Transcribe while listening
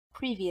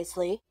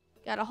Previously,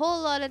 Got a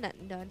whole lot of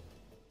nothing done.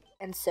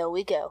 and so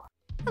we go.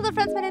 Hello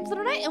friends, my name's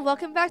Lunernight and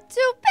welcome back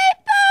to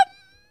Paper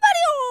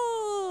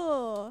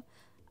Mario!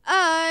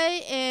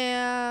 I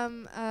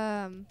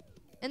am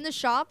in the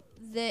shop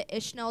that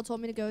Ishmael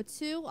told me to go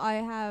to. I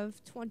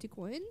have 20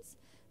 coins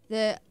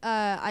that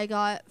I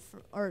got,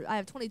 I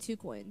have 22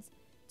 coins.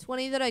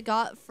 20 that I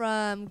got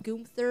from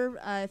Gunther.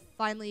 I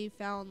finally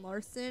found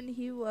Larson.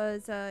 He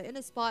was in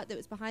a spot that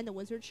was behind the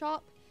wizard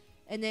shop.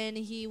 And then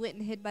he went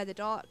and hid by the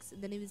docks,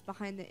 and then he was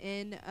behind the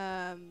inn,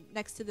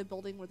 next to the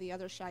building where the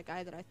other shy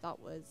guy that I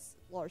thought was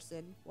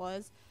Larson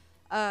was.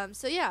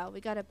 So yeah, we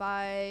gotta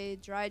buy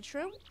dried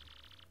shroom.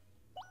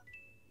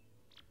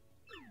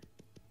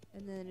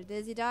 And then a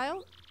dizzy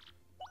dial.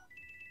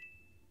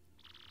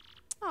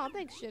 Oh,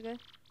 thanks, sugar.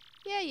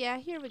 Yeah,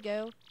 here we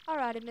go.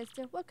 Alrighty,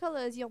 mister. What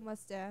color is your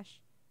mustache?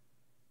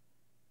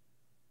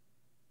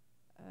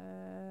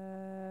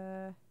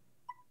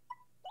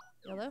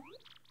 Yellow?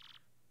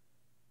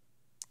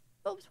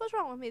 Oops, what's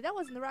wrong with me? That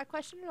wasn't the right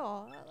question at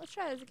all. Let's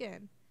try this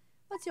again.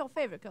 What's your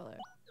favorite color?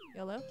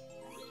 Yellow?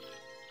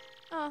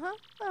 Uh-huh.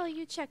 Well,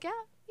 you check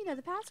out. You know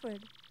the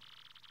password.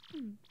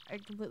 I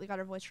completely got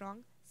her voice wrong.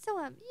 So,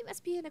 you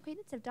must be an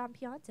acquaintance of Don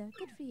Pianta.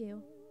 Good for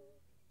you.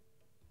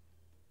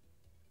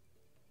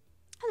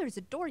 Oh, there's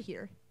a door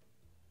here.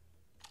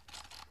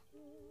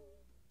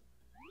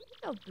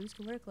 Oh, Bruce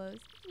can wear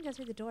clothes. You can go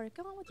through the door.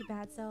 Go on with your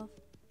bad self.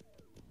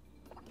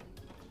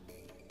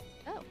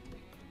 Oh.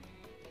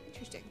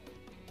 Interesting.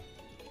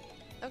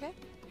 Okay.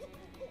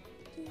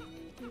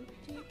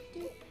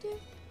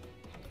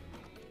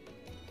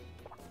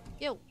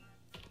 Yo.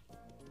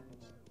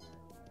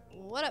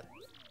 What up?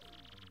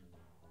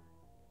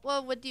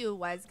 What would you,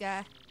 wise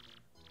guy?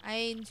 I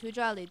ain't too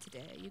jolly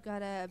today. You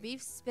gotta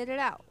beef, spit it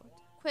out.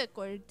 Quick,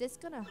 or this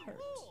gonna hurt.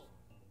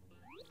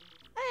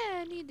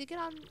 I need to get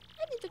on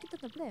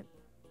the blimp.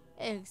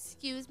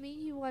 Excuse me,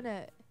 you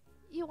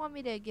want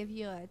me to give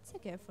you a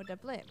ticket for the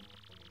blimp?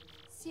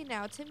 See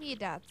now, to me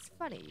that's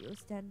funny. You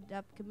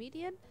stand-up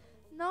comedian?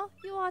 No,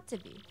 you ought to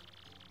be.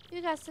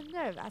 You got some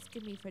nerve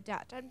asking me for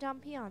that. I'm Don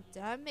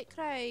Pianta. I make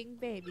crying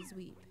babies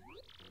weep.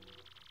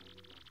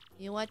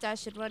 You want I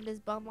should run this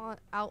bum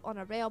out on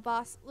a rail,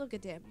 boss? Look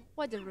at him.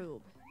 What a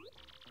rube.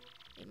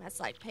 He must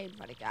like paying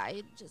for the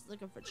guy. Just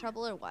looking for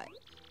trouble or what?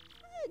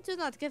 I do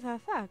not give a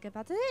fuck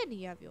about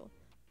any of you.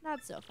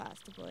 Not so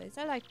fast, boys.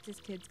 I like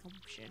this kid's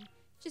gumption.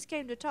 Just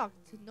came to talk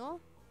to, no?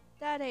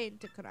 That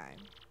ain't a crime.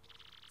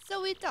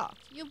 So we talk.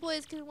 You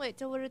boys can wait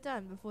till we're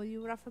done before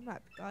you rough him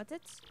up, got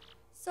it?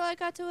 So I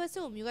got to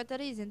assume you got the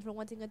reason for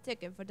wanting a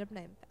ticket for the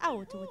blimp. Out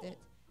with it.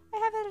 I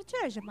have a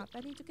treasure map. I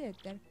need to get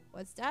there.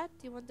 What's that?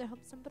 You want to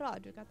help some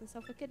broad who got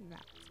herself a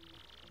kidnapped?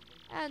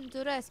 And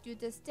to rescue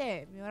this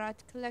dame, you're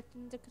out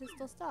collecting the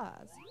crystal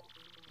stars.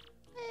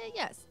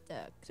 Yes,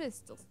 the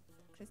crystal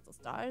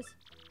stars.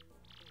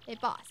 Hey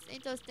boss,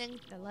 ain't those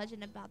things the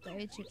legend about the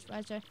ancient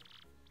treasure?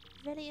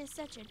 Really is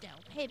such a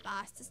dope. Hey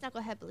boss, the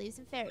Snugglehead believes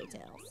in fairy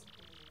tales.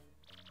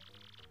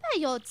 By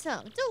your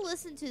tongue, don't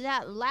listen to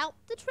that lout.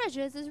 The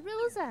treasure is as real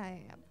as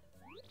I am.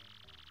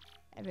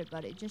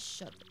 Everybody just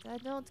shut it. I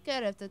don't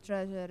care if the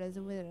treasure is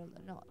real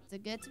or not. You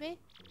get me?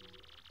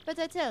 But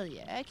I tell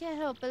you, I can't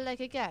help but like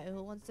a guy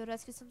who wants to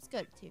rescue some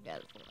skirt he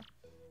fell for.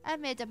 I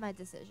made up my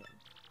decision.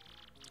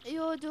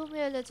 You do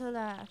me a little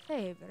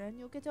favor and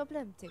you get your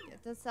blimp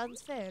ticket. That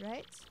sounds fair,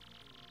 right?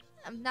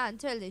 I'm not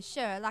entirely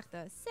sure I like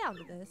the sound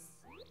of this.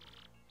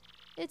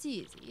 It's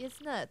easy. It's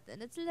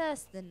nothing. It's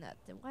less than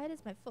nothing. Why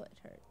does my foot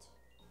hurt?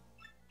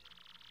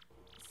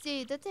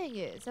 See, the thing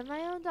is, my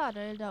own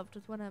daughter loved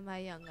with one of my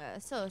young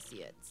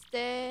associates.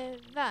 They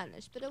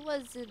vanished, but it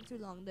wasn't too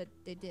long that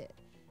they did.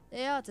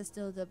 They ought to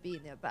still be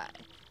nearby.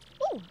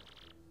 Ooh!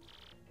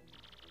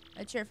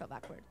 A chair fell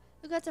backward.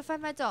 We got to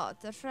find my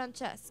daughter,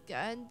 Francesca,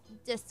 and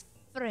this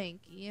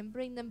Frankie, and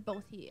bring them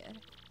both here.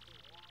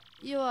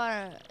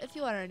 If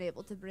you are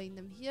unable to bring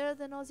them here,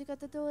 then all you got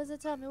to do is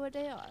tell me where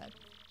they are.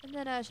 And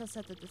then I shall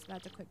settle this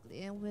matter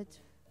quickly, and with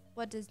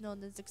what is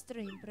known as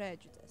extreme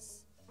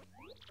prejudice.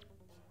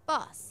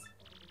 Boss,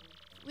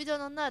 we don't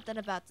know nothing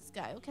about this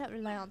guy. We can't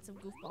rely on some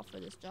goofball for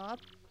this job.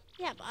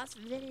 Yeah, boss,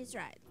 Vinny's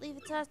right. Leave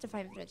it to us to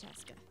find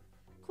Francesca.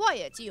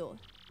 Quiet, you!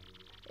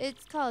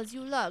 It's cause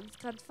you lugs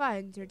can't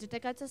find her that I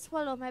got to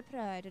swallow my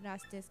pride and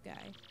ask this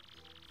guy.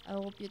 I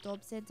hope you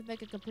don't send to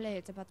make a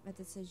complaint about my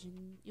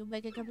decision. You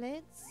making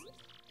complaints?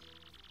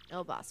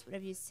 No, boss.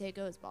 Whatever you say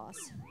goes, boss.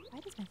 Why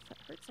does my foot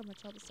hurt so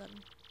much all of a sudden?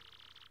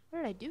 What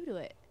did I do to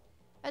it?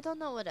 I don't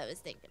know what I was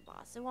thinking,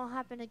 boss. It won't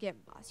happen again,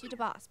 boss. You the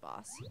boss,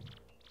 boss.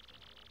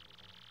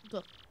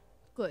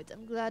 Good.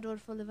 I'm glad we're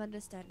full of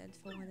understanding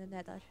for one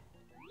another.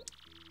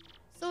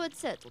 So it's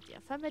settled, yeah.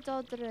 Find my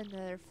daughter and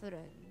her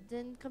friend,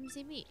 then come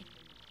see me.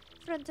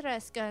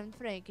 Francesca and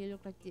Frankie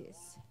look like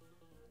this.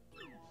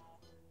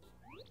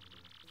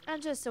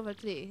 And just so we're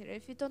clear,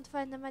 if you don't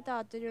find my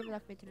daughter, you're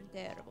blackmailing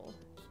terrible.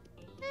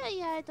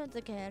 Yeah, I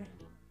don't care.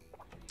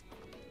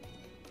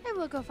 I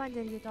will go find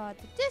your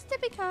daughter, just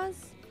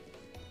because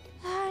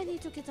I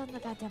need to get on the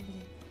goddamn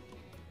blimp.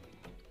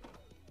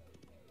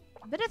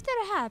 But if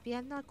they're happy,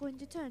 I'm not going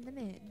to turn them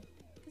in.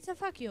 So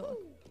fuck you.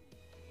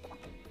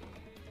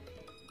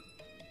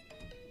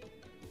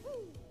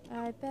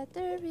 I bet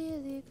they're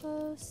really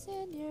close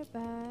and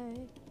nearby.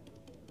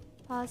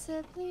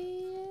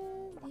 Possibly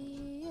in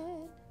the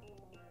end.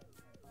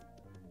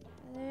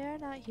 They're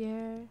not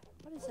here.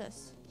 What is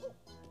this? I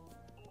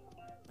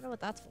don't know what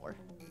that's for.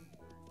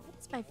 Why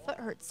does my foot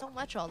hurt so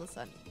much all of a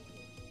sudden?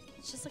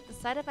 It's just like the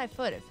side of my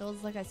foot. It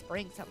feels like I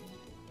sprained something.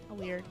 How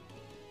weird.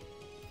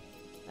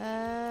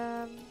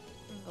 I'm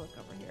gonna look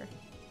over here.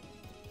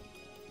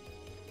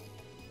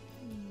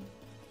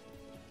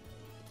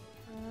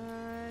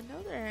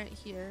 No, they aren't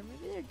here.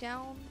 Maybe they're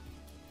down.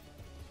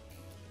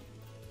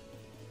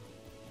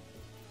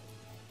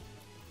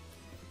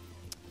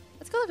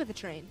 Let's go look at the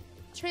train.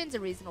 The train's a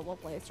reasonable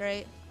place,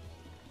 right?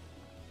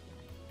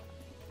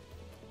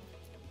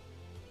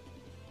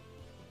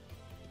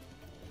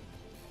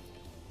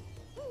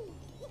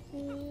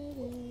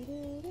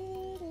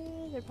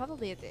 They're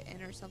probably at the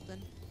inn or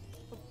something.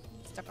 Oh,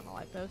 stuck on the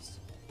light post.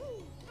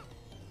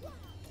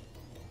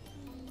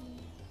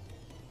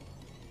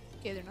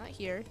 Okay, they're not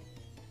here.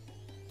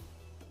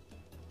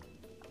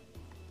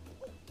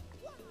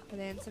 Are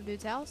they in some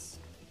dude's house?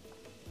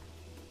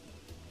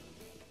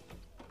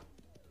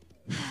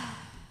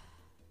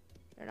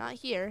 They're not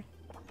here.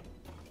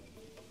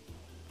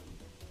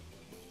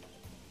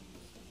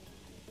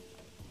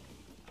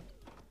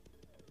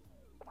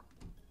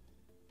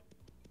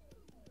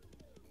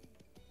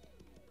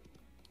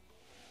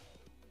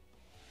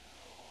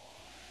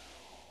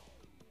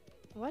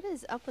 What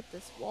is up with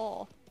this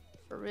wall?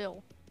 For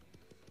real.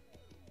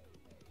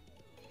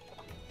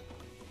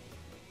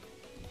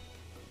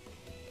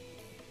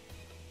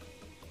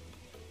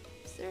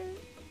 Is there...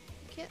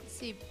 I can't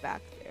see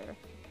back there.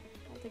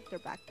 I don't think they're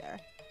back there.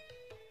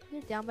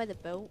 They're down by the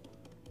boat.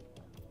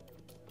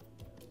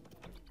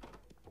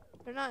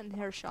 They're not in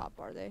her shop,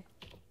 are they?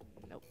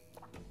 Nope.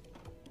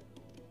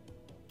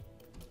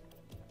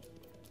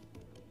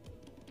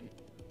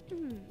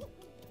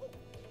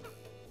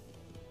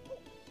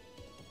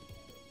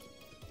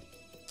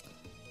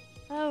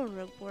 Oh,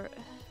 report.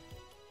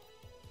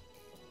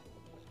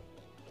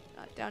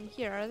 Not down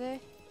here, are they?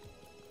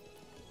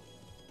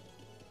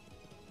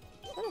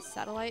 Is that a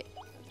satellite?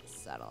 That's a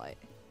satellite.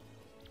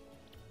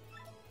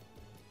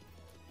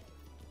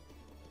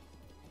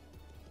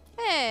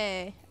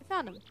 Hey! I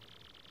found him.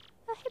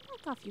 Oh, hey,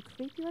 back off, you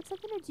creep. You want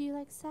something, or do you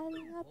like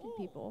saddling up on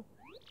people?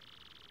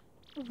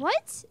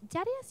 What?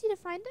 Daddy asked you to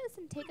find us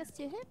and take us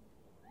to him?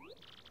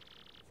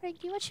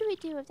 Frankie, what should we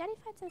do if Daddy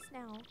finds us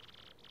now?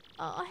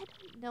 Oh, I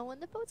don't know.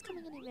 And the boat's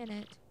coming any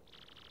minute.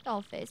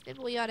 Dollface, maybe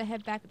we ought to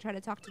head back and try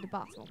to talk to the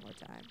boss one more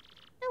time.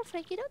 No,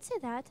 Frankie, don't say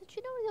that. Don't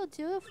you know what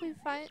he'll do if we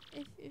find...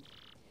 If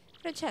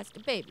Francesca,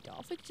 baby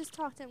doll, if we could just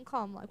talk to him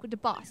calm like with the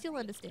boss, you'll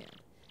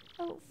understand.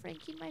 Oh,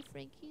 Frankie, my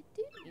Frankie,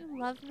 do you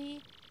love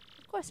me?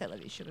 Of course I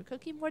love you, Sugar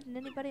Cookie, more than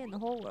anybody in the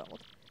whole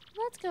world.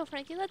 Let's go,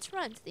 Frankie. Let's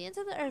run to the ends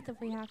of the earth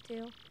if we have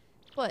to.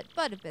 But,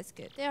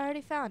 Butterbiscuit, they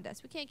already found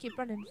us. We can't keep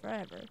running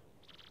forever.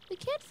 We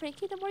can't,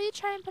 Frankie. The more you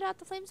try and put out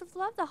the flames of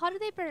love, the hotter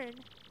they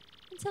burn.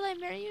 Until I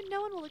marry you,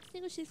 no one will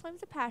extinguish these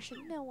flames of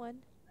passion. No one.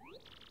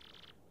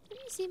 Can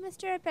you see,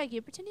 mister? I beg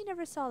you. Pretend you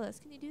never saw this.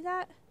 Can you do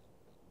that?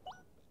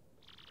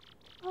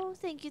 Oh,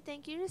 thank you,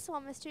 thank you. You're so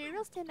mister. You're a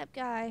real stand-up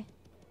guy.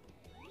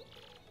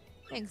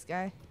 Thanks,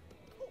 guy.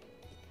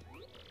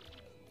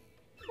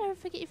 I'll never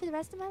forget you for the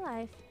rest of my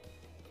life.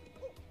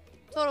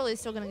 Totally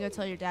still gonna go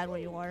tell your dad where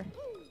you are.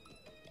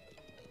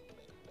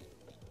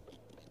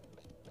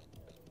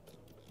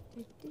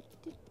 Wait, is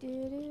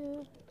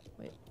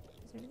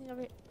there anything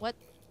over here? What?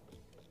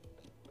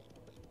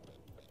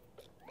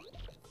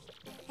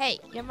 Hey,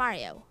 you're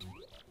Mario.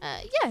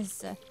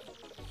 Yes.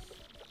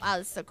 Wow,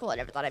 this is so cool. I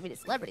never thought I'd meet a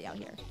celebrity out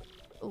here.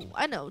 Ooh,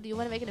 I know. Do you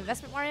want to make an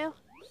investment, Mario?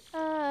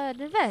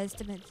 An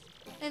investment.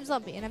 Name's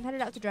Lumpy, and I'm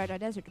headed out to Dry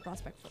Desert to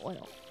prospect for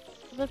oil.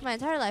 I've lived my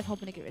entire life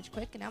hoping to get rich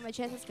quick, and now my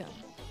chance has come.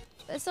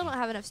 But I still don't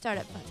have enough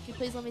startup funds. Can you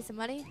please lend me some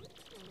money?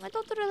 I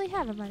don't really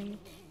have any money.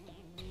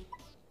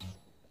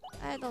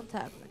 I don't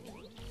have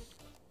money.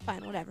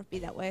 Fine, whatever. Be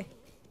that way.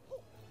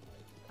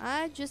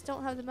 I just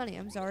don't have the money.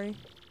 I'm sorry.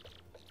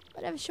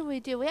 Whatever should we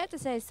do? We have to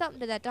say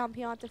something to that Don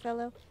Pianta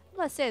fellow. I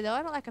must say, though,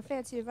 I don't like a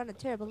fancy to run a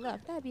terrible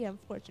luck. That'd be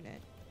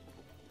unfortunate.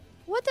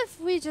 What if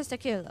we just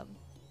kill him?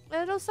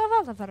 It'll solve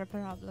all of our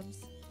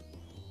problems.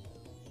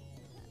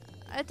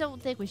 I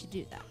don't think we should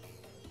do that.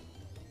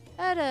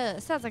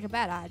 That sounds like a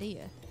bad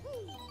idea.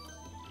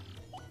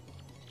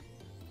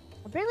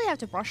 I barely have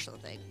to brush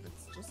something.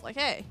 It's just like,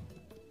 hey.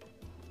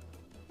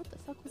 What the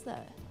fuck was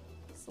that?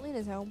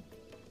 Selena's home.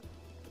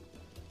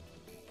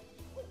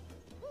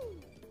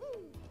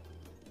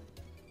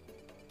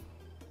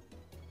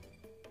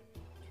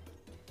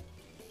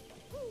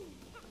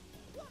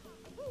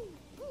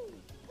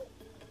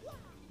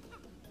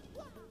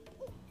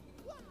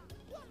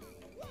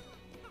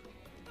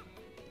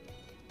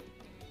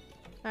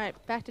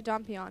 Alright, back to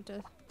Don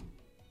Pianta.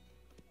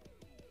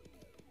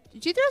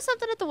 Did you throw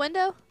something at the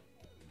window?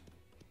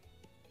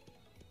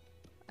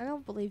 I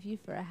don't believe you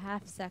for a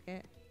half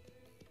second.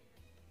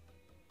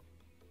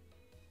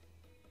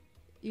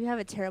 You have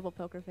a terrible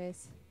poker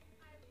face.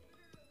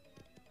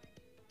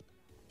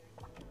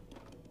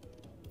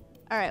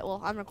 Alright,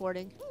 well, I'm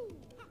recording.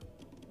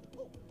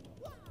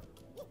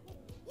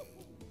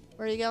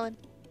 Where are you going?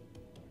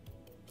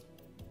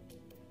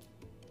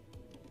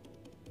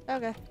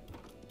 Okay.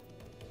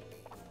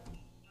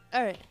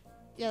 Alright.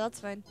 Yeah, that's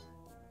fine.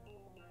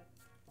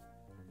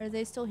 Are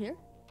they still here?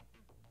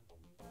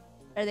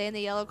 Are they in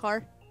the yellow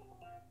car?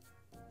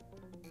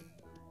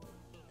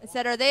 I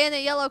said, are they in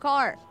the yellow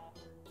car?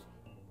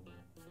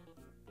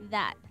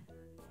 That.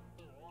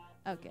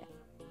 Okay.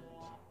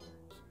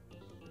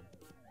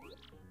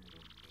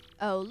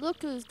 Oh,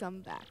 look who's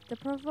come back. The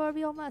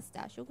proverbial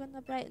mustache. You're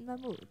gonna brighten the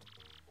mood.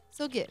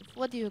 So give,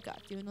 what do you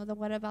got? Do you know the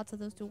whereabouts of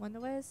those two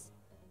Wonderwares?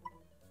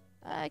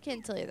 I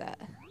can't tell you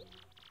that.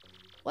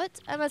 What?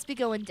 I must be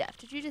going deaf.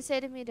 Did you just say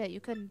to me that you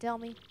couldn't tell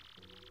me?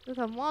 You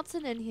come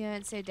waltzing in here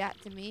and say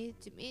that to me?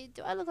 To me?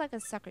 Do I look like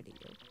a sucker to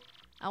you?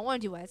 I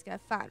warned you,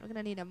 Wesker. Fine. We're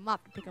gonna need a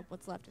mop to pick up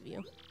what's left of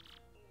you.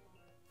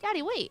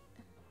 Daddy, wait.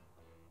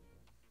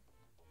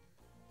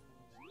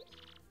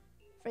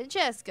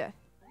 Francesca.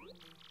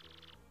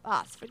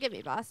 Boss, forgive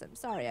me, boss. I'm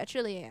sorry. I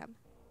truly am.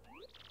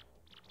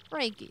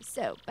 Frankie,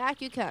 so,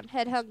 back you come.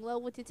 Head hung low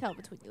with your tail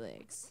between your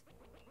legs.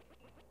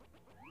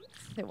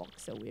 They walk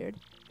so weird.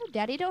 No,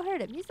 Daddy, don't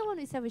hurt him. He's the one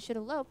who said we should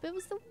elope. It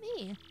was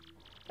me.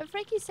 But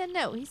Frankie said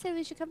no. He said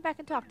we should come back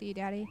and talk to you,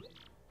 Daddy.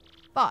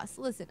 Boss,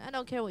 listen, I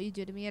don't care what you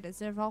do to me. I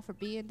deserve all for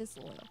being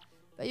disloyal.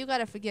 But you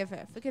gotta forgive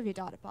her. Forgive your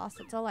daughter, boss.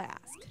 That's all I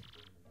ask.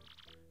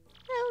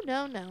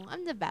 No.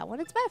 I'm the bad one.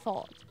 It's my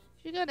fault.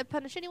 If you're gonna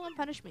punish anyone,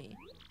 punish me.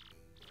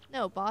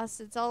 No, boss.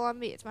 It's all on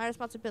me. It's my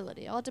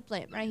responsibility. All to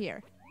blame. Right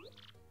here.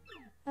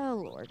 Oh,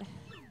 Lord.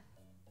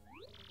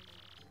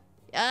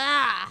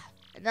 Ah!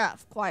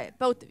 Enough. Quiet.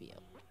 Both of you.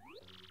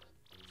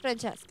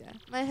 Francesca,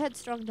 my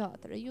headstrong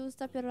daughter,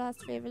 used up your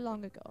last favor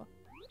long ago.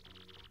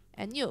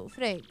 And you,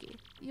 Frankie,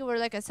 you were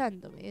like a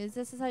son to me. Is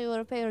this how you will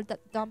repay your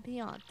Don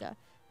Pianta?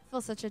 I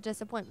feel such a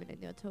disappointment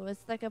in you two.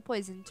 It's like a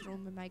poison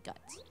room in my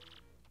gut.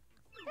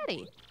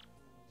 Daddy.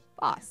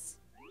 Boss.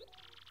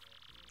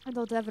 I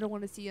don't ever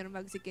want to see your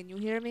mugs again, you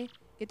hear me?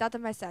 Get out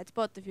of my sight,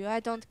 both of you. I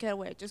don't care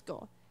where, just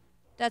go.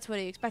 That's what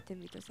he expected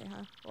me to say,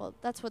 huh? Well,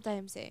 that's what I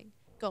am saying.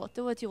 Go,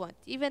 do what you want,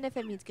 even if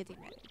it means getting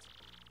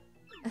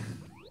married.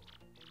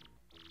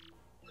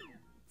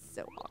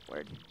 So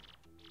awkward.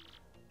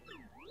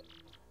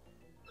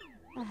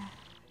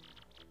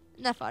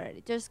 Enough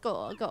already, just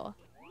go.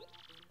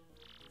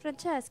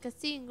 Francesca,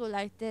 seeing you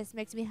like this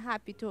makes me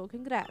happy too.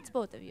 Congrats,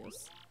 both of you.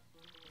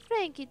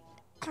 Frankie,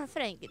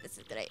 Frankie, this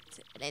is great.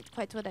 It ain't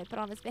quite what I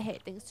promised, but hey,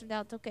 things turned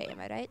out okay,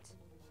 am I right?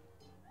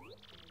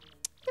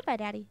 Goodbye,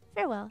 Daddy.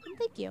 Farewell, and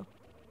thank you.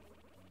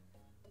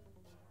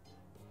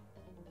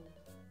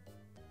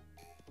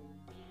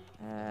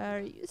 Are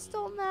you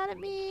still mad at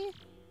me?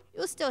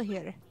 You're still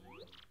here.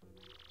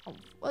 Oh,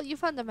 well, you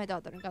found out my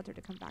daughter and got her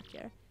to come back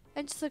here.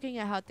 I'm just looking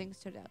at how things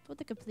turned out. What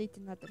a complete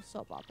and utter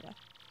soap opera.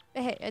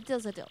 But hey, a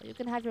deal's a deal. You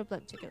can have your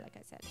blimp ticket, like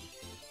I said.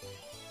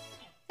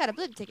 Got a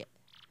blimp ticket.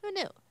 Who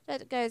knew?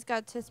 That guy's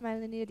got to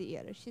smiling ear to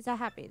ear. She's a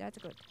happy. That's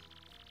good.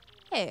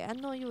 Hey, I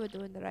know you were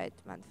doing the right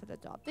man for the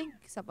job.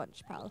 Thanks a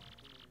bunch, pal.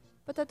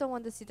 But I don't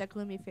want to see that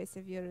gloomy face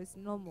of yours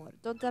no more.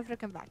 Don't ever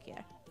come back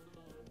here.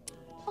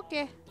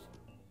 Okay.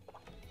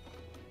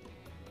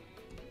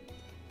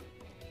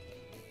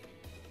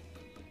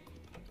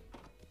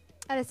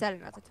 I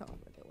decided not to tell them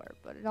where they were,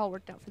 but it all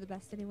worked out for the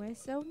best anyway,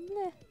 so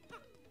meh.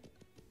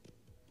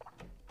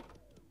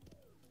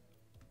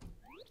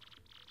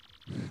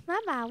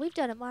 Mama, we've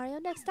done it, Mario.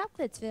 Next stop,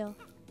 Glittsville.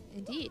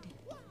 Indeed.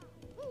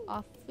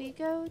 Off we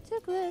go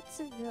to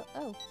Glittsville.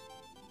 Oh.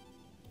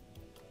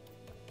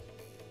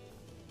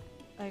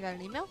 I got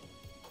an email?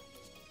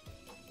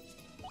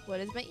 What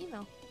is my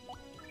email?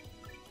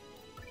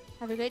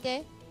 Have a great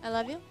day. I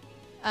love you.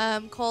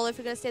 Cole, if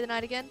you're gonna stay the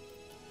night again?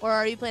 Or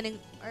are you planning,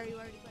 are you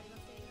already planning on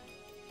staying the night?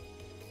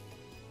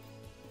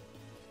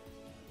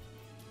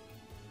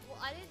 Well,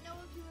 I didn't know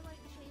if you were like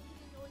changing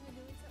and going and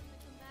doing something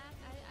to come back.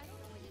 I don't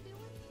know what you're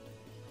doing.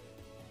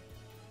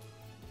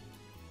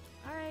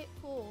 Alright,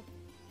 cool.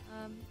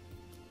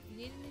 If you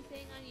need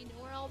anything, you know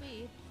where I'll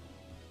be.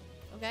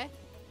 Okay?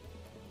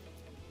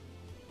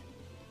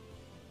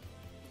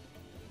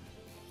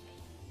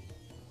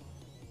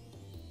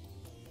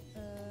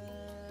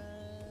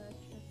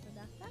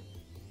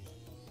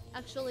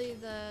 Actually,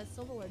 the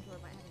silverware drawer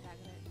might have a bag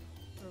in it,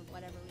 for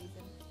whatever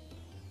reason.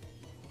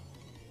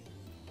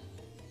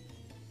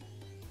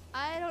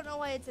 I don't know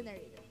why it's in there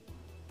either.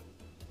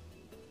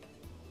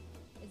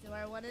 Is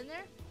there one in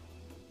there?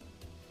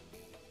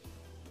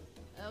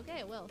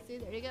 Okay, well, see,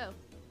 there you go.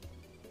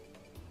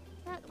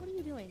 Cat, what are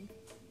you doing?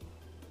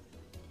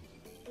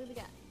 Look at the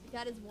cat. The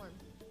cat is warm.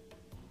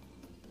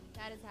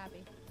 Cat is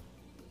happy.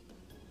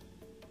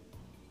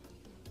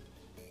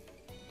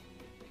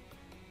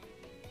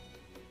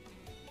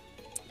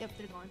 Yep,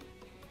 they're gone.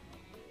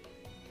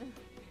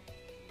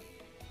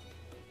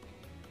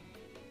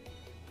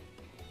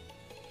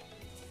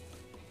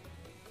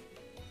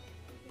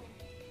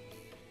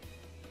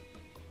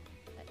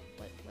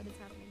 What is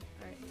happening?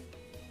 Alright.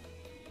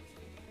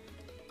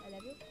 I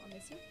love you. I'll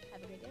miss you.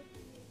 Have a great day.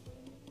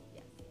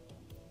 Yes.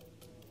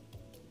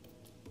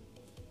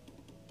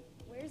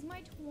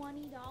 my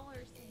 $20 to hair.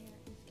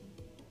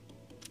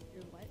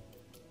 Your what?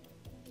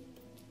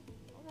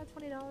 I got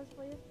 $20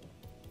 for you.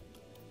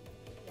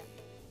 Yeah,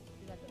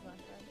 you got the last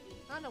time.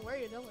 I don't know where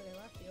you're going. They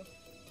left you.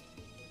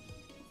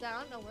 I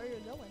don't know where you're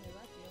going. They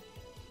left you.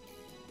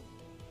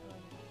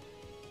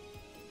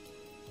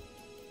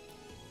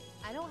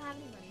 I don't have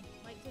any money.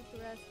 Mike took the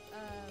rest.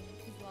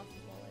 He's lost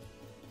his wallet.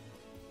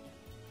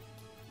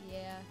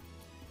 Yeah.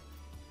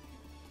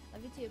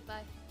 Love you too.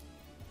 Bye.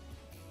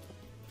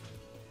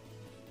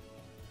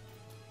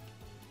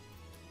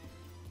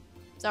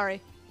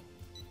 Sorry.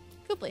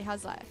 Koopley,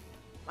 how's life?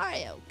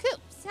 Mario,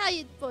 Koops, how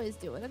you boys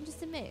doing? I'm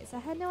just amazed. I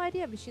had no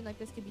idea a machine like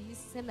this could be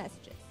used to send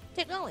messages.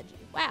 Technology,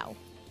 wow.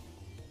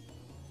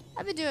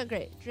 I've been doing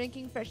great.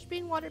 Drinking fresh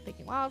spring water,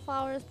 picking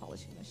wildflowers,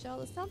 polishing the shell.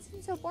 This sounds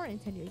seemed so boring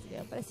 10 years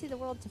ago, but I see the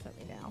world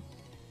differently now.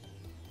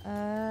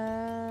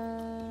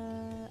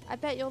 I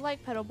bet you'll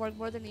like Pedalboard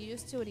more than you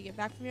used to when you get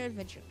back from your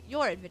adventure.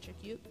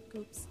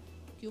 Koops.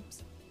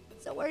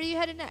 So where are you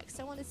headed next?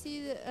 I want to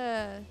see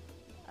the,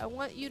 I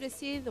want you to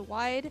see the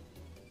wide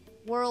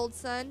world,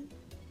 son.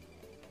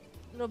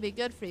 It'll be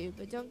good for you,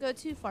 but don't go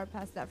too far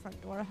past that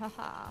front door.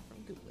 Haha,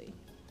 from Goopley.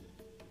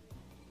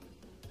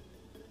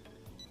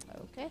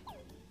 Okay.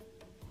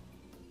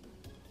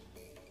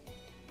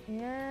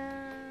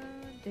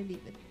 And they're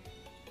leaving.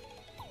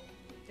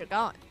 They're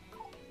gone.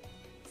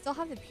 Still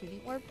have the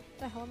puny orb? What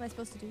the hell am I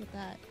supposed to do with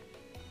that?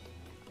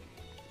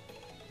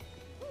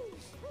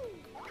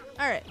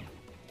 Alright.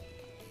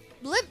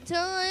 Blimp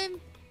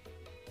time!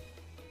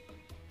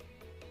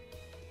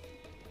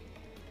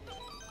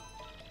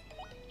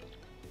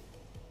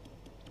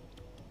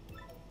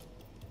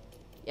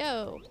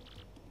 Yo.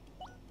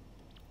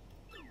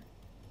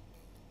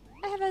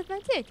 I have had my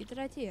ticket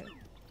right here.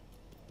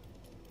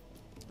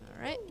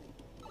 Alright.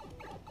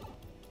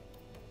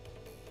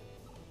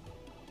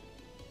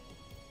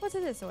 What's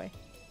it this way?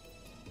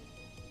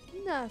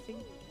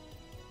 Nothing.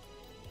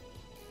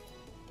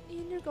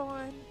 And you're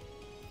gone.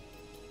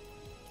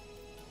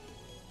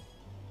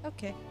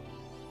 Okay.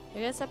 I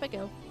guess up I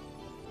go.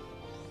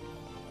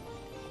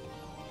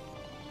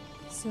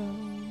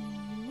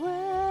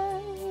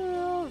 Somewhere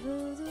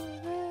over the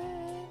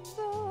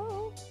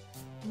rainbow,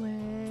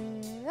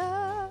 way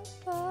up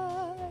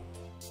high,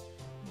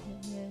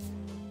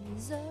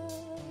 there's a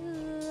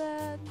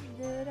land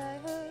that I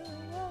heard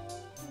of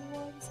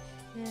once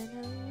and a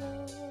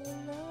lullaby.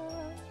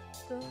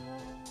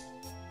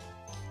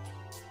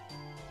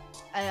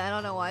 I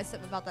don't know why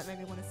something about that made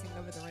me want to sing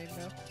Over the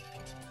Rainbow.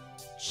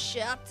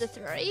 Chapter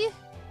 3?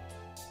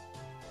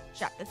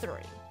 Chapter 3.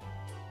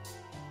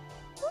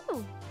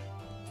 Woo!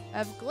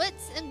 Of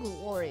glitz and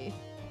glory.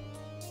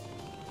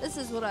 This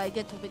is what I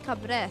get to become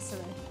wrestler.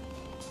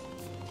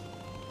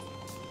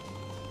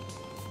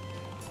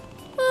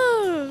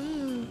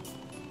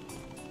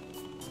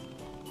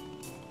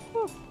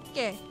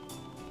 Okay.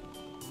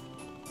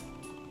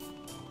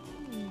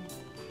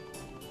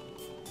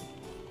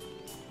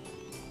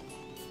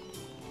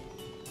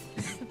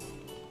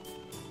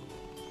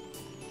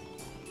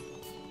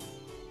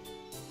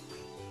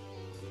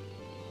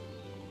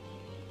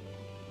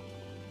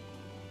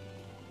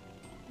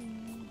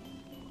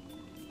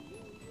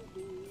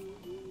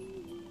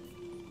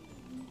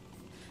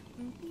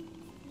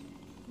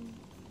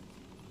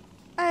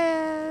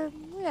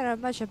 We are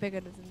much bigger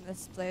than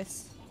this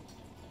place.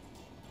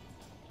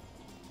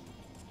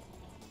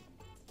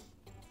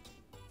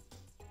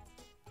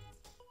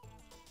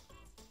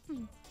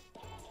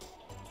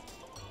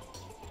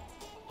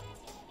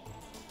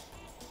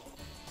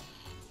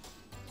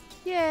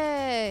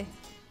 Yay!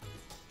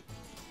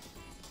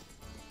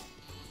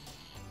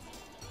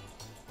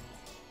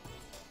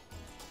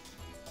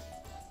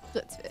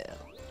 Glitzville.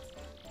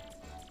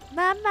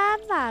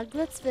 My,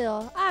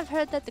 Glitzville. I've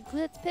heard that the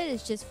Glitz pit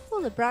is just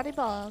full of brownie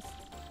balls.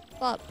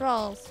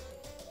 Brawls.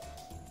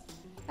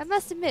 I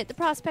must admit, the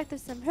prospect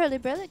of some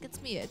hurly-burly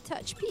gets me a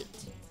touch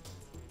peaked.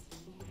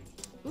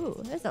 Ooh,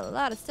 there's a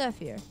lot of stuff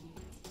here.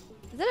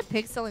 Is that a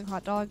pig selling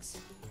hot dogs?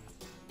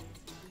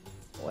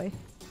 Boy.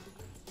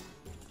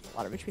 A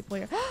lot of rich people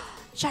here.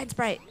 Shines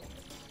bright.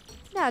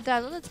 Now,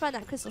 darling, let's find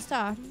that crystal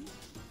star.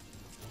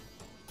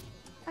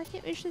 I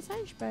can't reach the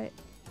shine bright.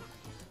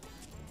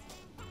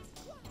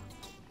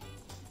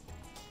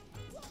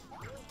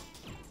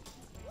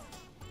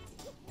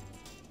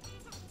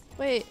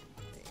 Wait.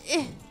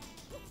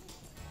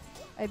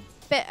 I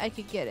bet I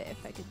could get it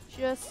if I could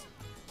just...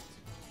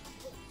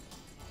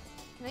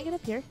 Can I get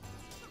up here?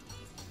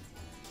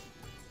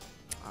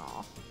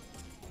 Aw.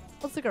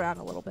 Let's look around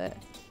a little bit.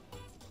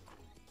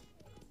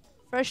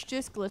 Fresh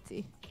juice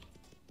glitzy.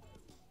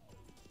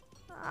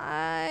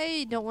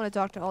 I don't want to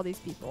talk to all these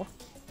people.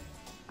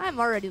 I'm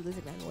already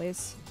losing my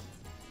voice.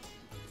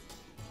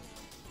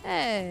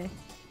 Hey.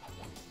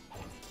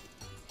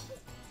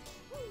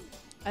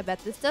 I bet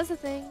this does a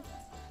thing.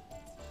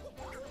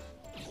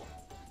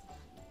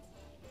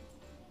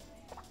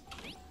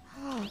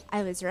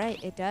 I was right,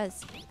 it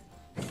does.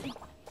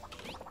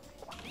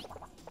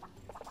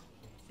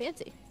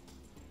 Fancy.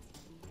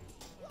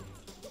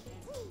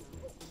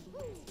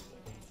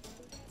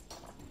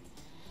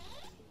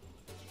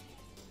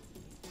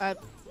 I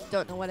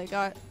don't know what I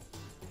got.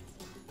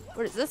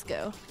 Where does this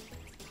go?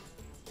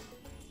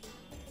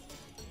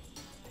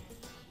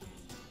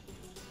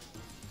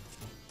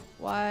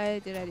 Why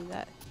did I do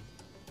that?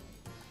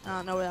 I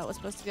don't know where that was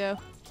supposed to go.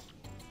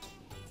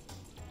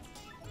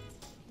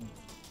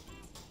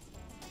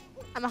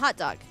 I'm a hot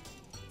dog.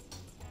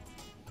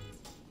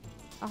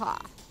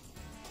 Aha.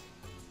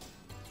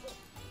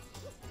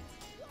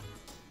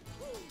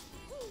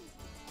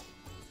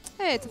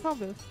 Hey, it's a phone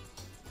booth.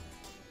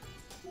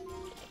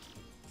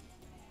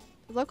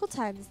 The local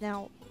time is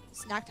now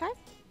snack time?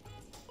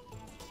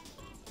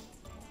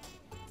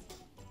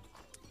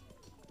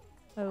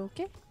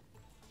 Okay.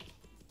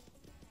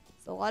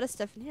 There's a lot of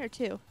stuff in here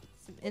too.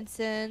 Some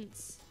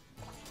incense.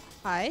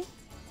 Hi.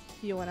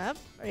 Do you want up?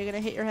 Are you gonna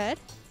hit your head?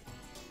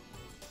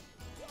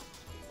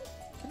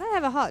 Can I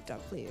have a hot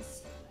dog,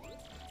 please?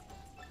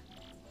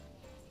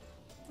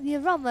 The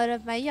aroma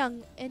of my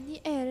young in the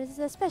air is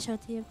a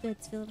specialty of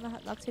Goodsville. My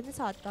hot dog's famous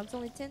hot dogs.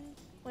 Only 10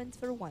 coins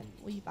for one.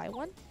 Will you buy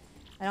one?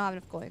 I don't have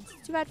enough coins.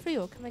 Too bad for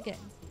you. Come again.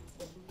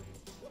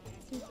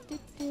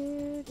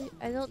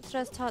 I don't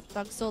trust hot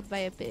dogs sold by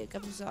a pig.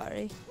 I'm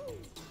sorry.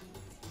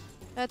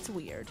 That's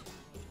weird.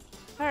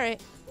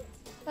 Alright.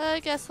 I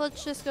guess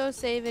let's just go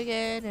save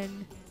again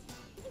and...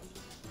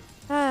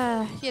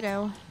 you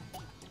know.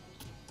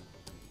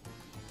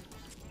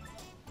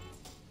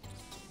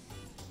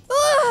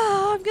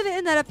 I'm gonna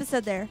end that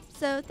episode there.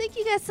 So thank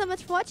you guys so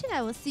much for watching.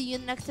 I will see you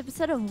in the next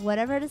episode of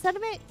whatever it is that I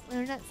make.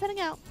 Lunernight setting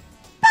out.